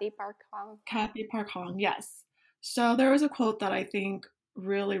Cathy Park Hong. Cathy Park Hong, yes. So there was a quote that I think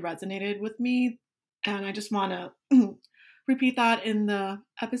really resonated with me, and I just want to repeat that in the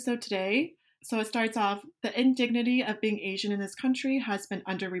episode today. So it starts off, the indignity of being Asian in this country has been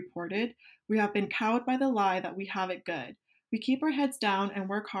underreported. We have been cowed by the lie that we have it good. We keep our heads down and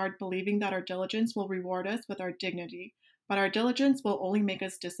work hard believing that our diligence will reward us with our dignity, but our diligence will only make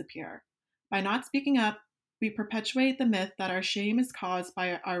us disappear. By not speaking up, we perpetuate the myth that our shame is caused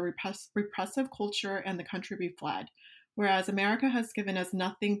by our repressive culture and the country we fled, whereas America has given us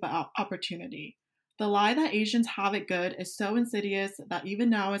nothing but opportunity. The lie that Asians have it good is so insidious that even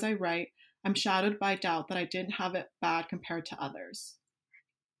now as I write, I'm shadowed by doubt that I didn't have it bad compared to others.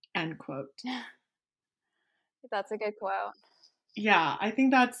 End quote. That's a good quote. Yeah, I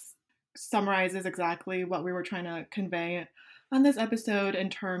think that summarizes exactly what we were trying to convey on this episode in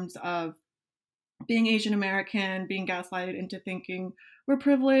terms of being Asian American, being gaslighted into thinking we're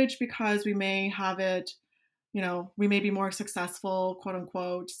privileged because we may have it, you know, we may be more successful, quote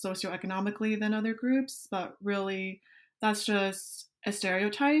unquote, socioeconomically than other groups, but really that's just a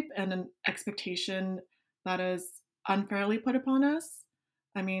stereotype and an expectation that is unfairly put upon us.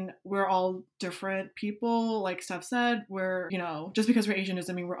 I mean, we're all different people, like Steph said. We're, you know, just because we're Asian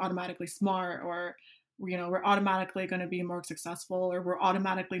doesn't mean we're automatically smart or, you know, we're automatically going to be more successful or we're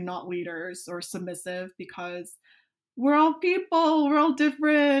automatically not leaders or submissive because we're all people. We're all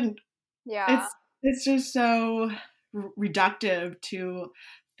different. Yeah. It's just so reductive to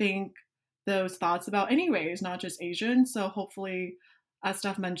think those thoughts about any race, not just Asian. So hopefully, as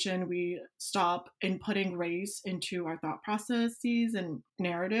Steph mentioned, we stop inputting race into our thought processes and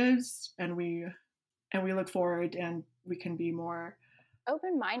narratives, and we look forward and we can be more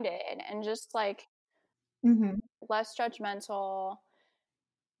open-minded and just like less judgmental.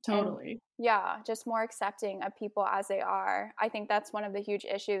 Totally. And, yeah, just more accepting of people as they are. I think that's one of the huge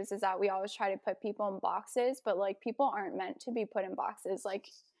issues is that we always try to put people in boxes, but like people aren't meant to be put in boxes. Like,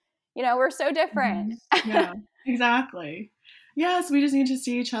 you know, we're so different. Yeah, exactly. Yes, we just need to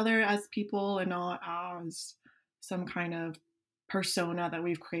see each other as people and not as some kind of persona that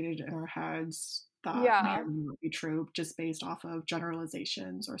we've created in our heads that may or may not be true just based off of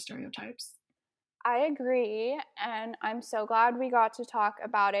generalizations or stereotypes. I agree, and I'm so glad we got to talk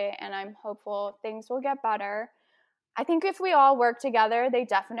about it, and I'm hopeful things will get better. I think if we all work together, they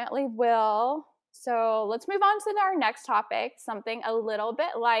definitely will. So let's move on to our next topic, something a little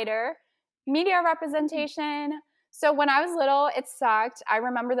bit lighter, media representation. So when I was little, it sucked. I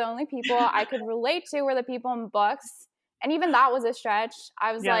remember the only people I could relate to were the people in books, and even that was a stretch.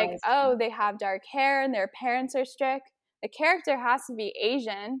 I was like, oh, they have dark hair and their parents are strict. The character has to be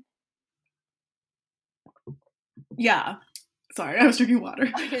Asian. Yeah. Sorry, I was drinking water.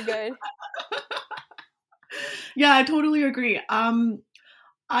 Oh, you're good. Yeah, I totally agree.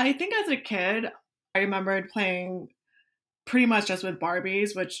 I think as a kid, I remembered playing pretty much just with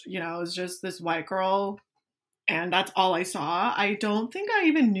Barbies, which, you know, is just this white girl, and that's all I saw. I don't think I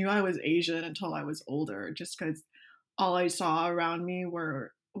even knew I was Asian until I was older, just because all I saw around me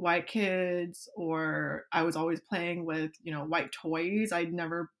were white kids, or I was always playing with, white toys.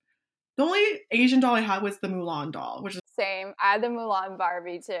 The only Asian doll I had was the Mulan doll, which is, Same. I had the Mulan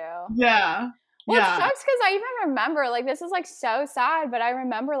Barbie too. yeah. Well, it Yeah. sucks because I even remember, like, this is, like, so sad, but I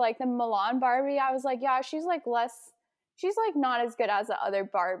remember, like, the Milan Barbie, I was like, yeah, she's, like, not as good as the other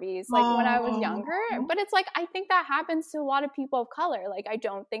Barbies, like, when I was Oh. younger, but it's, like, I think that happens to a lot of people of color, like, I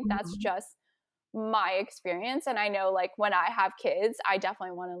don't think that's Mhm. just my experience, and I know, like, when I have kids, I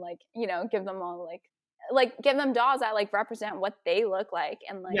definitely wanna, like, give them all, like, give them dolls that, like, represent what they look like,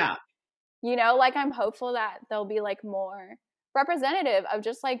 and, like, Yeah. like, I'm hopeful that they'll be, like, more representative of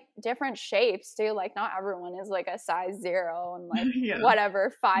just, like, different shapes too, like, not everyone is, like, a size 0 and, like, Yeah.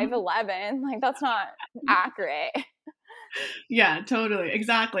 whatever, 5'11", like, that's not accurate. Yeah, totally.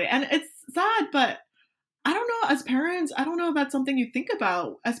 Exactly. And it's sad, but I don't know, as parents, I don't know if that's something you think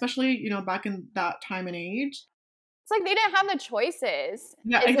about, especially, back in that time and age. It's like they didn't have the choices,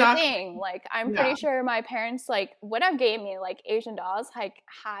 Yeah, is the exactly. thing, like, I'm Yeah. pretty sure my parents, like, would have gave me, like, Asian dolls, like,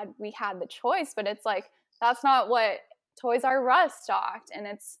 had we had the choice, but it's like, that's not what Toys R Us stocked, and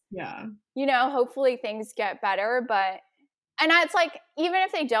it's, Yeah. hopefully things get better, but and it's like, even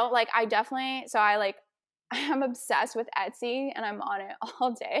if they don't, like, I definitely I'm obsessed with Etsy, and I'm on it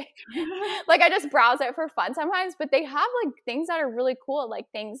all day. Like, I just browse it for fun sometimes, but they have, like, things that are really cool, like,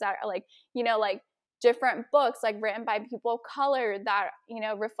 things that are, like, like, different books, like, written by people of color that,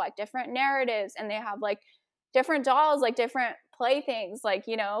 reflect different narratives, and they have, like, different dolls, like, different playthings, like,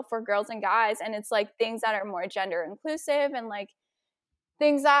 for girls and guys, and it's, like, things that are more gender inclusive and, like,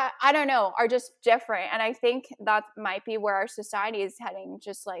 things that, I don't know, are just different, and I think that might be where our society is heading,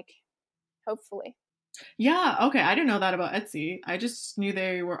 just, like, hopefully. Yeah, okay. I didn't know that about Etsy. I just knew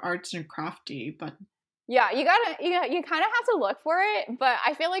they were arts and crafty, but Yeah, you kind of have to look for it, but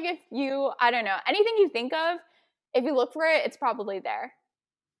I feel like if you, I don't know, anything you think of, if you look for it, it's probably there.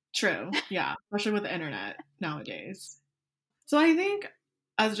 true. Yeah, especially with the internet nowadays. So I think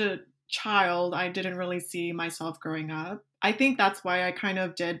as a child, I didn't really see myself growing up. I think that's why I kind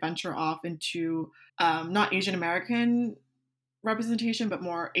of did venture off into not Asian American representation, but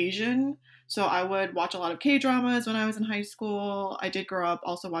more Asian. So I would watch a lot of K dramas when I was in high school. I did grow up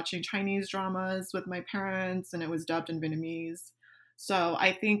also watching Chinese dramas with my parents, and it was dubbed in Vietnamese. So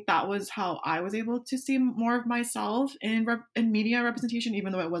I think that was how I was able to see more of myself in media representation,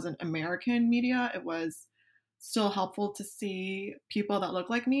 even though it wasn't American media. It was still helpful to see people that look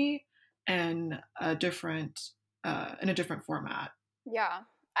like me in a different format. Yeah,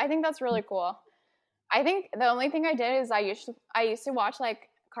 I think that's really cool. I think the only thing I did is I used to watch, like,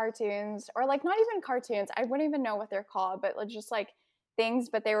 cartoons, or, like, not even cartoons. I wouldn't even know what they're called, but, like, just, like, things,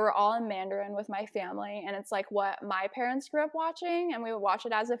 but they were all in Mandarin with my family, and it's, like, what my parents grew up watching, and we would watch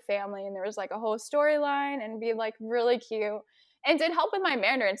it as a family, and there was, like, a whole storyline, and be, like, really cute. And it did help with my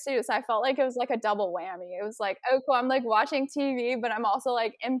Mandarin too, so I felt like it was, like, a double whammy. It was like, oh, cool, I'm, like, watching TV, but I'm also,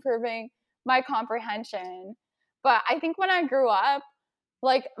 like, improving my comprehension. But I think when I grew up,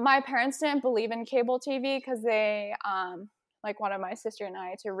 like, my parents didn't believe in cable TV because they, like, wanted my sister and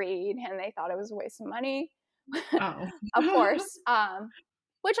I to read, and they thought it was a waste of money. Oh. Of course,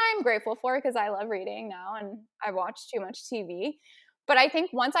 which I am grateful for because I love reading now, and I watch too much TV. But I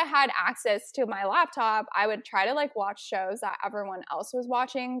think once I had access to my laptop, I would try to, like, watch shows that everyone else was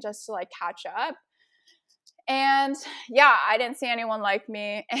watching just to, like, catch up. And yeah, I didn't see anyone like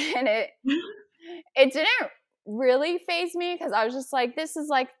me, and it didn't really faze me because I was just like, this is,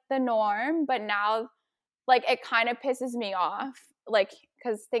 like, the norm. But now, like, it kind of pisses me off, like,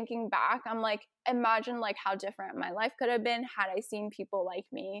 because thinking back, I'm like, imagine, like, how different my life could have been had I seen people like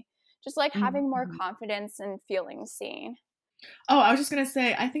me, just, like, having more Mhm. confidence and feeling seen. Oh, I was just gonna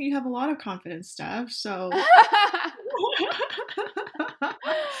say, I think you have a lot of confidence, Steph. So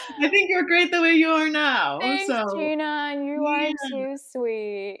I think you're great the way you are now. Thanks, So Gina. You are yeah, too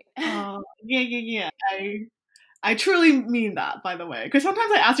sweet. yeah. I truly mean that, by the way, because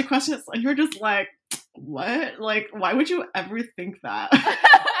sometimes I ask you questions and you're just like, what? Like, why would you ever think that?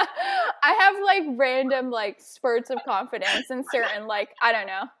 I have, like, random, like, spurts of confidence in certain, like, I don't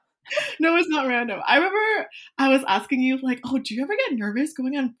know. No, it's not random. I remember I was asking you, like, oh, do you ever get nervous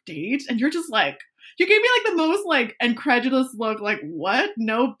going on dates? And you're just like, you gave me, like, the most, like, incredulous look, like, what?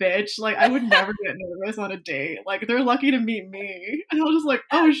 No, bitch. Like, I would never get nervous on a date. Like, they're lucky to meet me. And I was just like,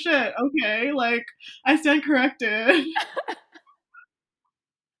 oh, shit, okay. Like, I stand corrected.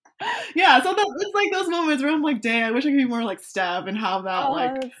 Yeah, so it's like those moments where I'm like, dang, I wish I could be more like Steph and have that, Oh,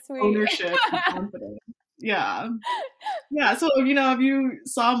 like, that's sweet. ownership and confidence. Yeah. Yeah, so, if you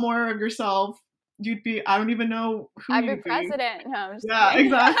saw more of yourself, you'd be, I don't even know who I'd be you'd be. president. No, I'm just Yeah, kidding.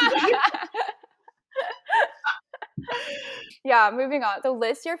 exactly. Yeah, moving on. So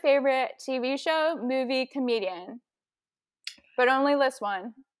list your favorite TV show, movie, comedian. But only list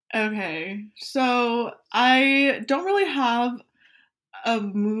one. Okay, so I don't really have a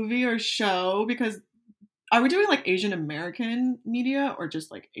movie or show because are we doing like Asian American media or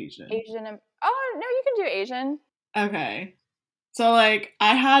just like Asian? Oh, no, you can do Asian. Okay. So like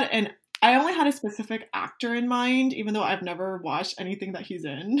I only had a specific actor in mind, even though I've never watched anything that he's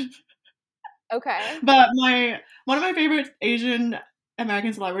in. Okay. But one of my favorite Asian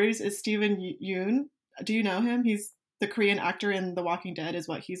American celebrities is Steven Yeun. Do you know him? He's the Korean actor in The Walking Dead is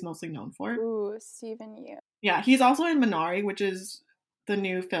what he's mostly known for. Ooh, Steven Yeun. Yeah, he's also in Minari, which is the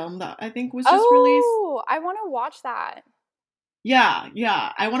new film that I think was just released. Oh, I want to watch that. Yeah,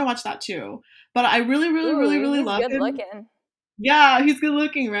 I want to watch that too. But I really love good him. looking. Yeah, he's good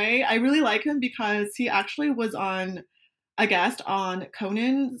looking, right? I really like him because he actually was a guest on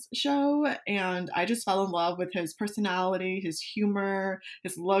Conan's show, and I just fell in love with his personality, his humor,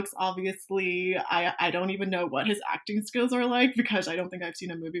 his looks, obviously. I don't even know what his acting skills are like because I don't think I've seen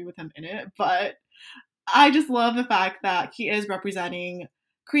a movie with him in it, but I just love the fact that he is representing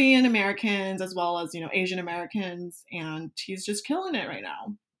Korean Americans as well as, Asian Americans, and he's just killing it right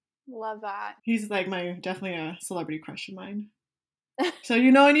now. Love that. He's like definitely a celebrity crush of mine. So,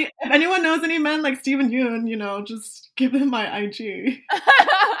 if anyone knows any men like Steven Yeun, just give him my IG.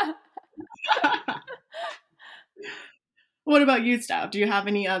 What about you, Steph? Do you have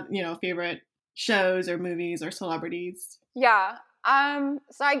any, favorite shows or movies or celebrities? Yeah.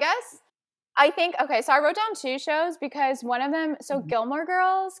 So I think, okay, so I wrote down 2 shows because one of them, Gilmore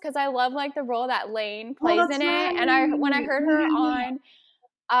Girls, because I love like the role that Lane plays in it. And when I heard her on,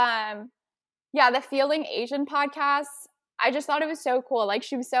 the Feeling Asian podcast, I just thought it was so cool. Like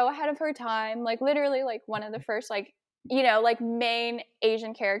she was so ahead of her time, like literally like one of the first like main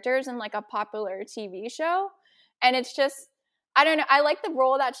Asian characters in like a popular TV show. And it's just, I don't know, I like the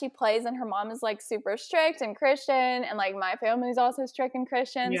role that she plays, and her mom is like super strict and Christian, and like my family is also strict and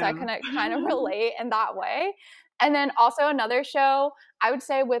Christian, so I can kind of relate in that way. And then also another show I would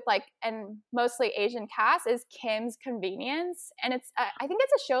say with like, and mostly Asian cast, is Kim's Convenience. And it's, I think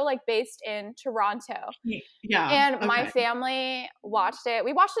it's a show like based in Toronto. Yeah. And my family watched it.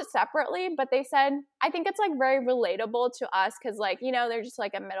 We watched it separately, but they said, I think it's like very relatable to us because like, they're just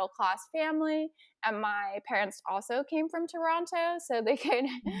like a middle class family. And my parents also came from Toronto, so they could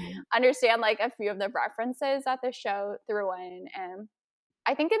understand like a few of the references that the show threw in. And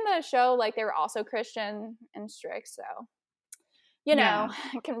I think in the show, like they were also Christian and strict, so I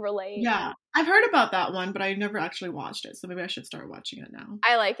can relate. Yeah, I've heard about that one, but I never actually watched it, so maybe I should start watching it now.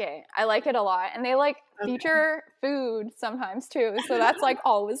 I like it a lot, and they like feature food sometimes too, so that's like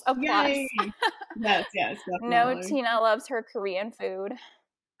always a plus. Yay. Yes, definitely. No, Tina loves her Korean food.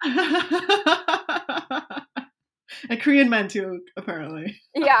 And Korean men too, apparently.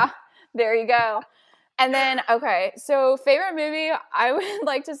 Yeah, there you go. And then, okay, so favorite movie, I would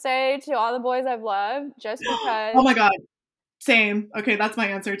like to say To All the Boys I've Loved, just because. Oh my god, same. Okay, that's my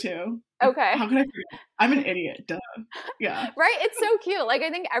answer too. Okay. How can I forget? I'm an idiot, duh. Yeah. Right? It's so cute. Like, I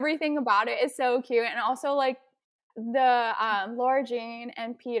think everything about it is so cute. And also, like, the Laura Jean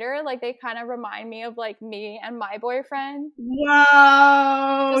and Peter, like, they kind of remind me of, like, me and my boyfriend.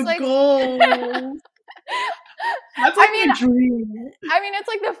 Wow, just, like, goals. That's like a dream. I mean, it's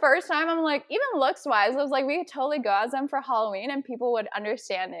like the first time I'm like, even looks wise, I was like, we could totally go as them for Halloween and people would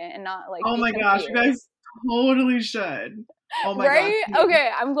understand it and not like. Oh my gosh, you guys totally should. Oh my right? gosh. Okay,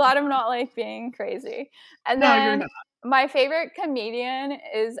 I'm glad I'm not like being crazy. And then my favorite comedian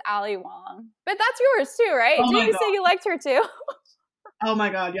is Ali Wong. But that's yours too, right? Did you say you liked her too? Oh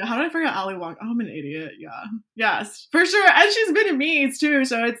my god, yeah. How did I forget Ali Wong? Oh, I'm an idiot. Yeah. Yes, for sure. And she's Vietnamese too,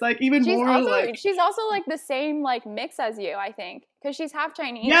 so it's like even more like. She's also like the same like mix as you, I think, because she's half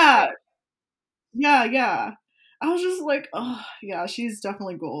Chinese. Yeah. Too. Yeah. I was just like, oh yeah, she's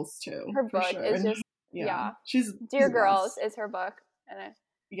definitely goals too. Her book is just She's Dear Girls is her book, and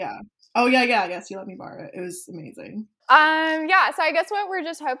yeah. Oh yeah. Yes, you let me borrow it. It was amazing. Yeah. So I guess what we're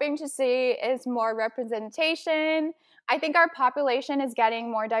just hoping to see is more representation. I think our population is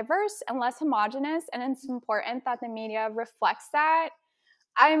getting more diverse and less homogenous, and it's important that the media reflects that.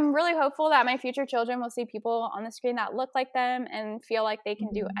 I'm really hopeful that my future children will see people on the screen that look like them and feel like they can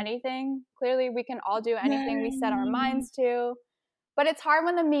do anything. Clearly, we can all do anything we set our minds to. But it's hard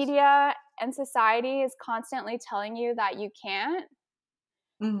when the media and society is constantly telling you that you can't.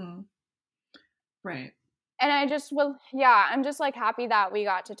 Mm-hmm. Right. And I'm just like happy that we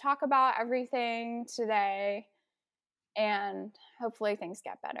got to talk about everything today. And hopefully things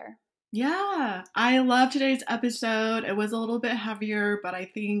get better. Yeah, I love today's episode. It was a little bit heavier, but I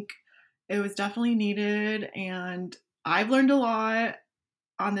think it was definitely needed. And I've learned a lot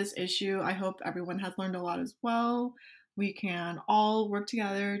on this issue. I hope everyone has learned a lot as well. We can all work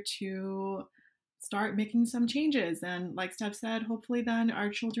together to start making some changes. And like Steph said, hopefully then our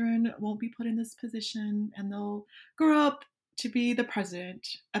children won't be put in this position and they'll grow up to be the president,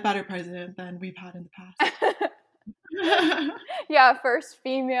 a better president than we've had in the past. Yeah, first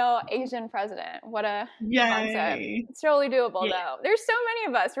female Asian president. What a concept. Yay. It's totally doable Yeah. though. There's so many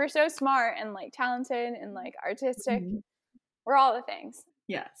of us. We're so smart and like talented and like artistic. Mhm. We're all the things.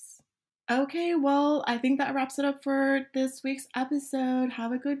 Yes. Okay, well, I think that wraps it up for this week's episode.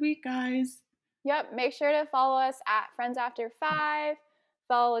 Have a good week, guys. Yep. Make sure to follow us at Friends After 5.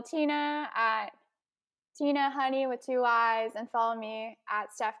 Follow Latina at Tina Honey with 2 Y's, and follow me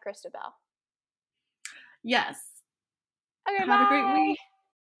at Steph Christabel. Yes. Okay, Have a great bye. week.